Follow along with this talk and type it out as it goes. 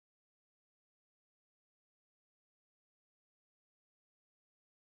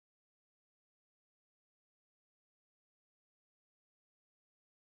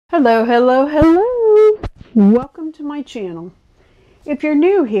Hello, hello, hello! Welcome to my channel. If you're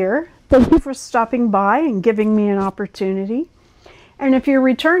new here, thank you for stopping by and giving me an opportunity. And if you're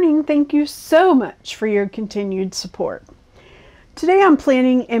returning, thank you so much for your continued support. Today I'm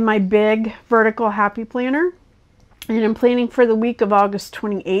planning in my big vertical happy planner, and I'm planning for the week of August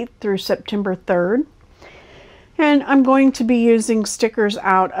 28th through September 3rd. And I'm going to be using stickers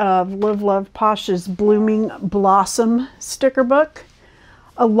out of Live Love Posh's Blooming Blossom sticker book,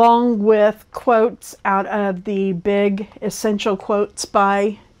 along with quotes out of the big essential quotes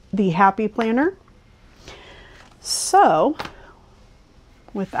by the Happy Planner. So,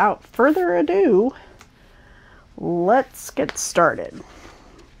 without further ado, let's get started.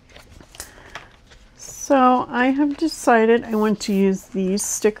 So I have decided I want to use these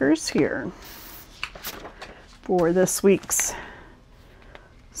stickers here for this week's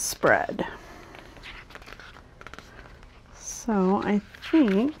spread. So I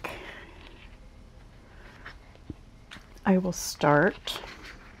think I will start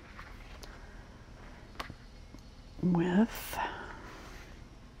with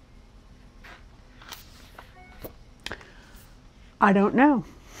I don't know.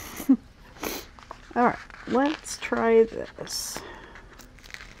 All right, let's try this.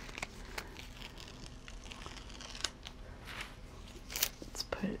 Let's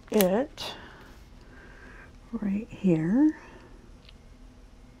put it right here.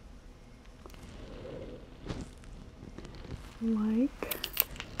 Like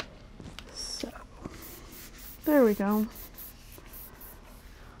so. There we go.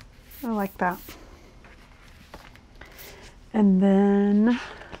 I like that. And then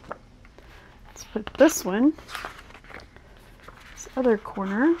let's put this one, this other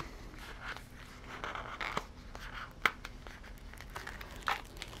corner.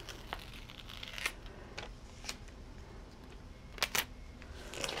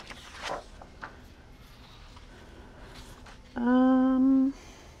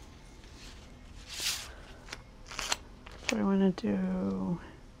 What do I want to do?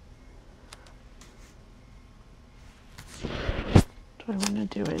 Do I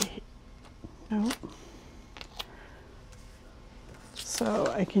want to do it? No.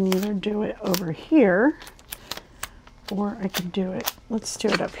 So I can either do it over here, or I can do it, let's do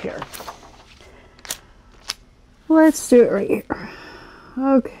it up here. Let's do it right here.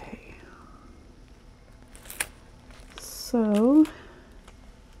 Okay. So,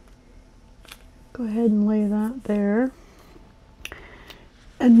 go ahead and lay that there.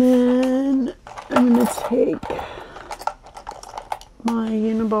 And then I'm going to take my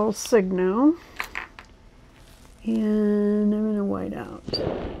Uniball Signo and I'm going to white out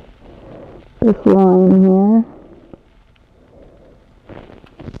this line here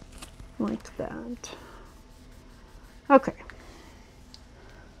like that. Okay,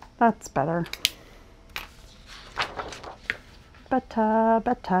 that's better. Better.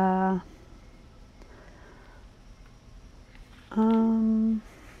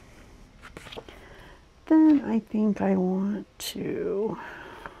 Then I think I want to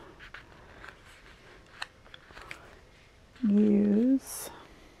use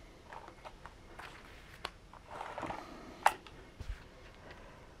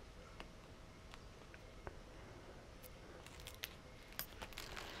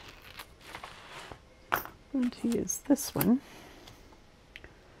this one.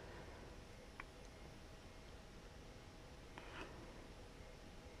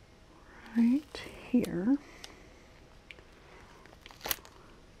 Right here.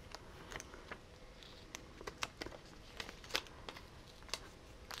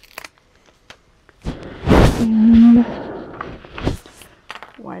 And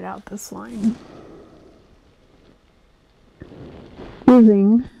white out this line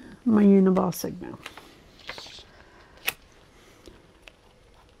using my Uniball Signo.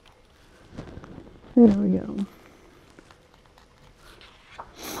 There we go.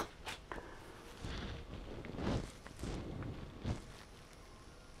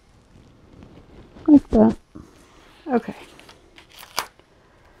 Like that. Okay.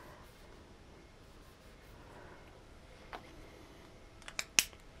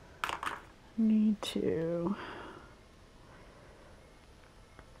 Need to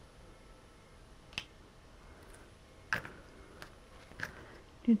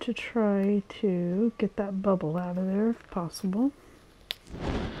try to get that bubble out of there if possible.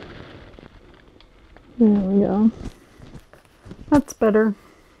 There we go. That's better.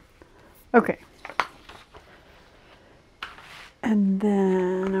 Okay. And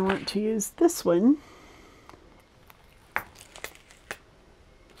then I want to use this one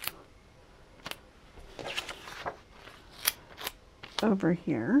over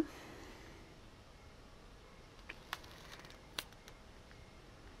here.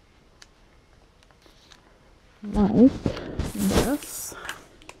 Like this.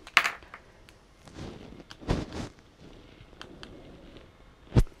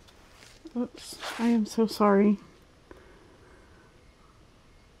 Oops, I am so sorry.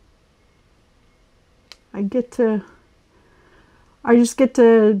 I just get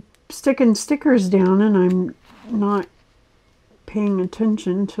to sticking stickers down and I'm not paying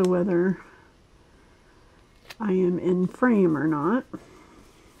attention to whether I am in frame or not.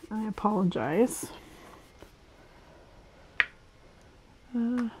 I apologize.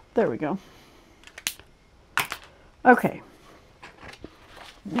 There we go. Okay.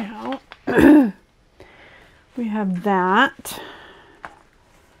 Now we have that.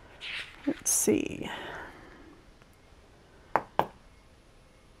 Let's see.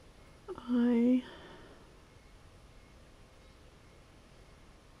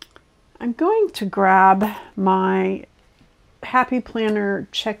 I'm going to grab my Happy Planner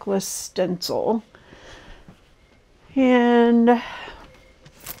checklist stencil and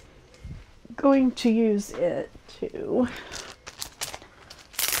going to use it to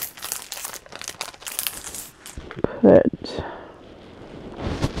put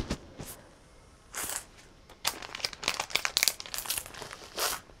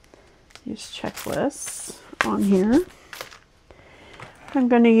these checklists on here. I'm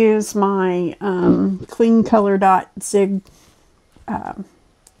going to use my clean color dot zig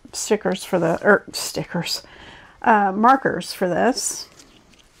stickers for the markers for this.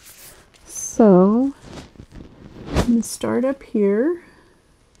 So I'm going to start up here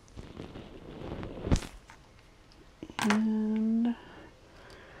and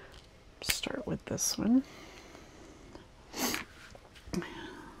start with this one.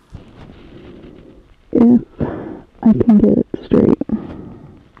 If I can get it straight.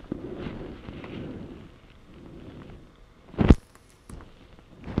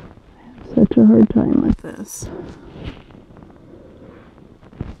 Such a hard time with this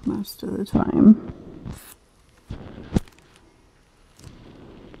most of the time.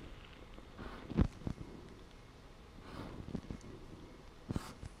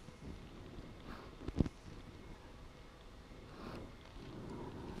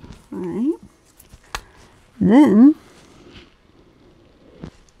 All right, then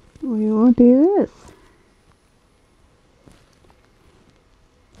we will do this.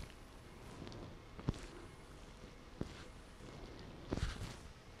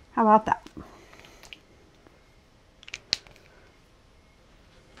 How about that?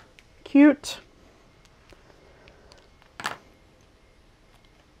 Cute.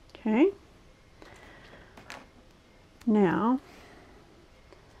 Okay. Now,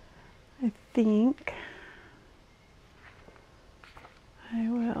 I think I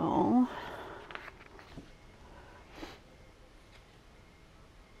will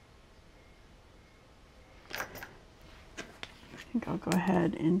I'll go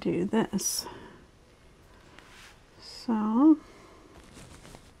ahead and do this. So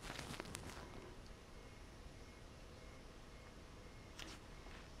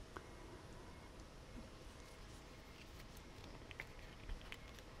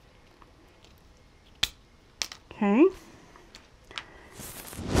okay.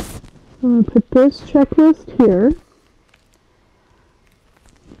 I'm going to put this checklist here.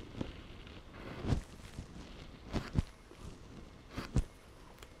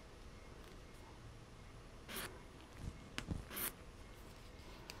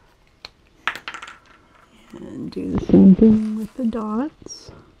 And do the same thing with the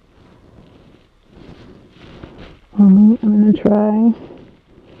dots. Only I'm going to try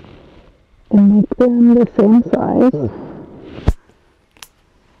and make them the same size.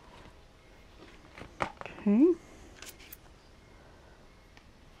 Okay.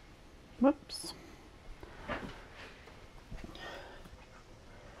 Whoops.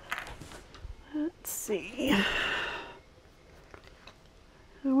 Let's see.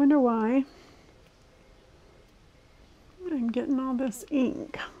 I wonder why I'm getting all this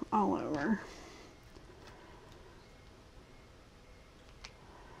ink all over.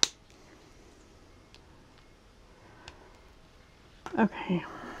 Okay.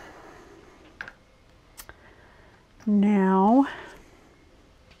 Now,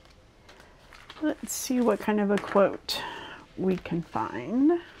 let's see what kind of a quote we can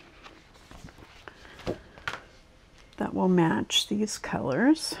find that will match these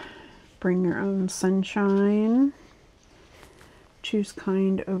colors. Bring your own sunshine. Choose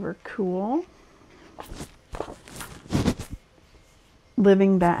kind over cool.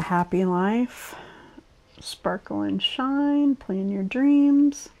 Living that happy life. Sparkle and shine, plan your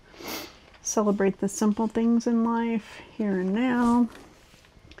dreams. Celebrate the simple things in life, here and now.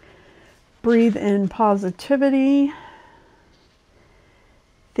 Breathe in positivity.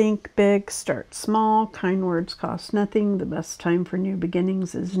 Think big, start small. Kind words cost nothing. The best time for new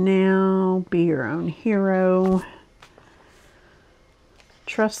beginnings is now. Be your own hero.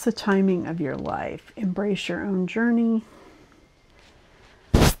 Trust the timing of your life. Embrace your own journey.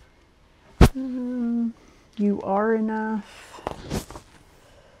 You are enough.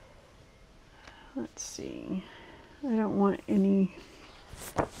 Let's see. I don't want any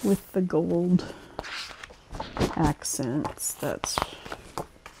with the gold accents. That's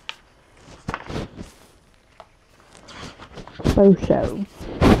Posh.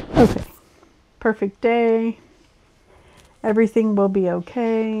 Okay. Perfect day. Everything will be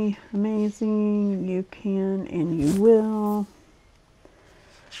okay. Amazing. You can and you will.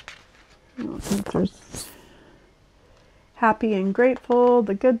 I don't think there's happy and grateful.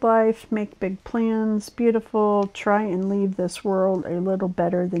 The good life. Make big plans. Beautiful. Try and leave this world a little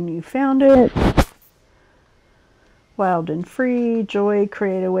better than you found it. Wild and free. Joy.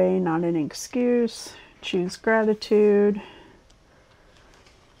 Create a way, not an excuse. Choose gratitude.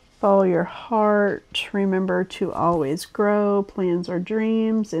 Follow your heart. Remember to always grow. Plans are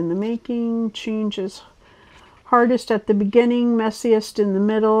dreams in the making. Change is hardest at the beginning, messiest in the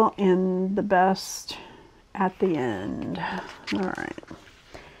middle, and the best at the end. All right.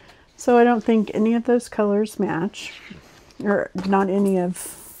 So I don't think any of those colors match, or not any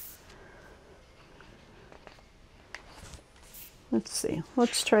of. Let's see.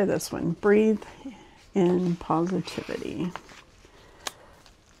 Let's try this one. Breathe in positivity.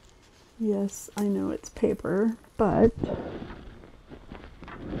 Yes, I know it's paper, but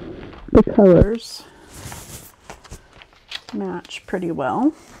the colors match pretty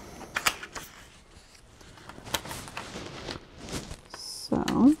well.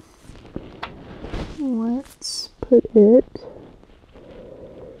 So let's put it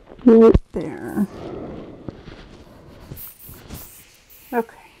right there.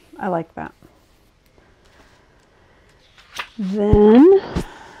 Okay, I like that. Then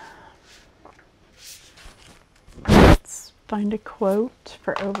let's find a quote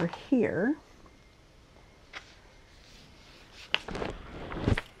for over here,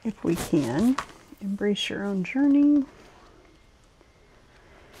 if we can. Embrace your own journey.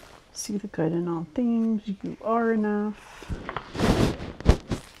 See the good in all things. You are enough.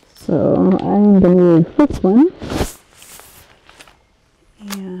 So I'm going to use this one.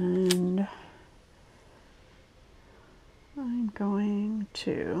 And I'm going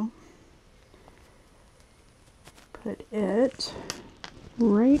to put it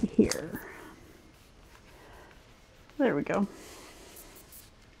right here. There we go.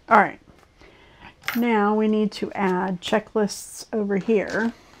 All right. Now we need to add checklists over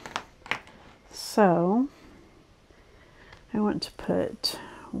here. So I want to put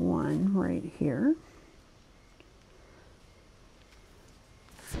one right here.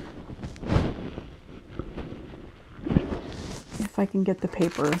 If I can get the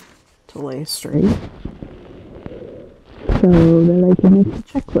paper to lay straight so that I can make the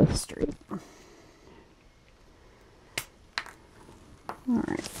checklist straight. All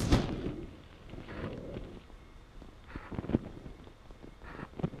right.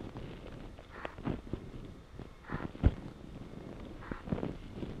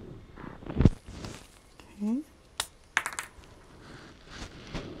 Okay.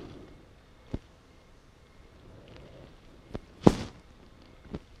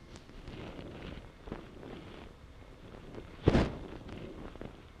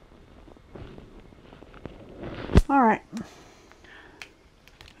 All right.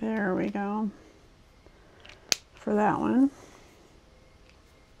 There we go. For that one.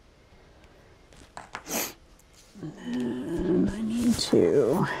 And then I need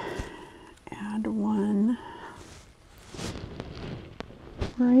to add one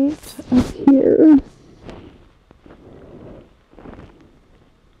right up here.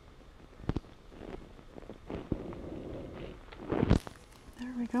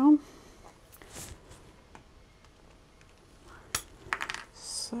 There we go.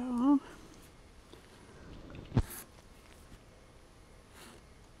 So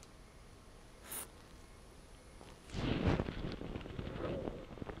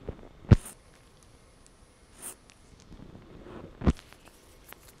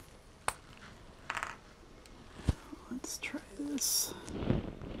let's try this.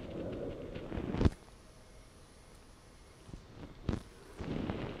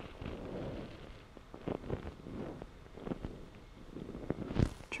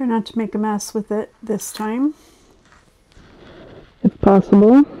 Try not to make a mess with it this time, if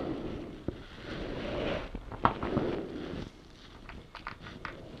possible.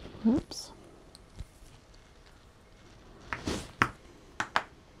 Oops.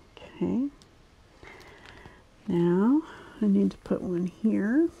 Okay. Now I need to put one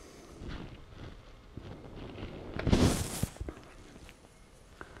here.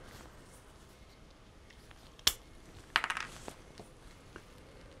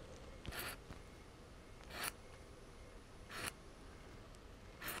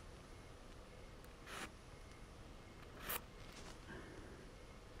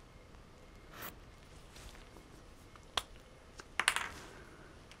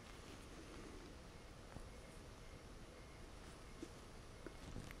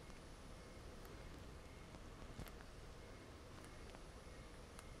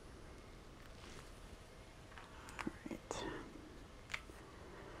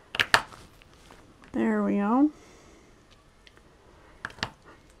 There we go.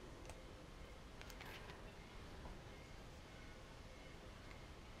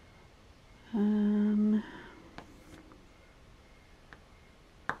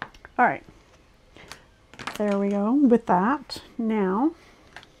 All right. There we go with that. Now,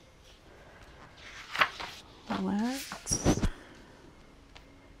 let's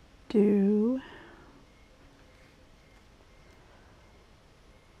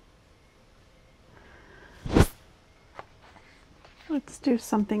do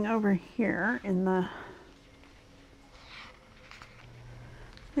something over here in the,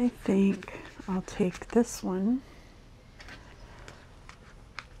 I think I'll take this one.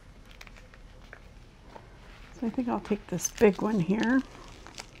 So I think I'll take this big one here.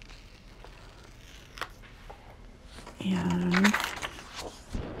 And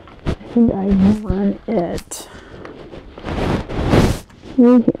I think I run it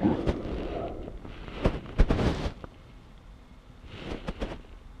right here.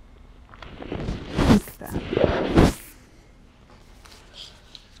 Like that.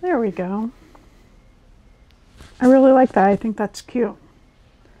 There we go. I really like that. I think that's cute.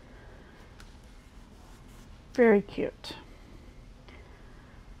 Very cute.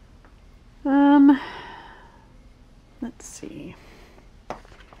 Let's see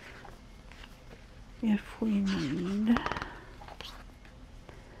if we need,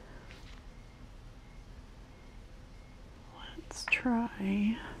 let's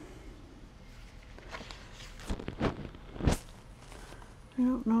try, I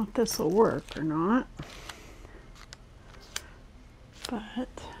don't know if this will work or not, but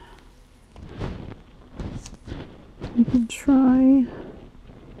we can try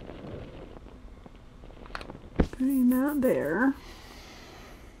putting that there.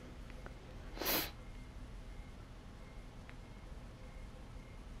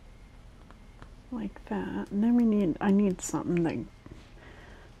 Like that. And then I need something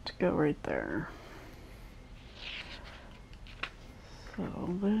to go right there.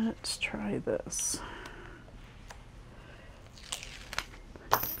 So let's try this.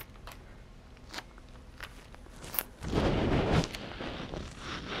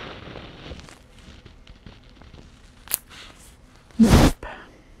 Nope.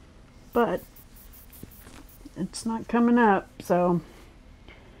 But it's not coming up, so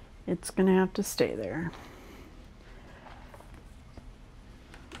it's gonna have to stay there.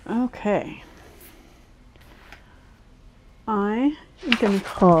 Okay. I am gonna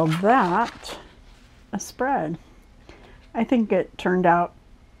call that a spread. I think it turned out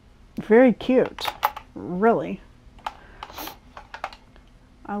very cute, really.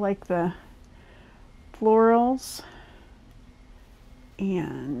 I like the florals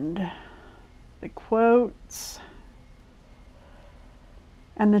and the quotes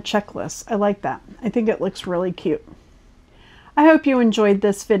and the checklist. I like that. I think it looks really cute. I hope you enjoyed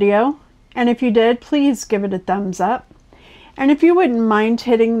this video, and if you did, please give it a thumbs up. And if you wouldn't mind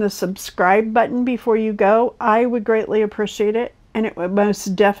hitting the subscribe button before you go, I would greatly appreciate it, and it would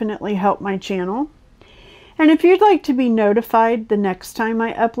most definitely help my channel. And if you'd like to be notified the next time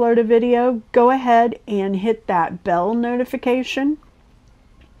I upload a video, go ahead and hit that bell notification.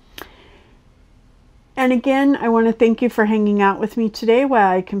 And again, I want to thank you for hanging out with me today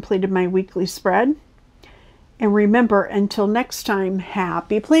while I completed my weekly spread. And remember, until next time,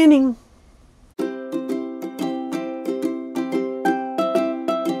 happy planning!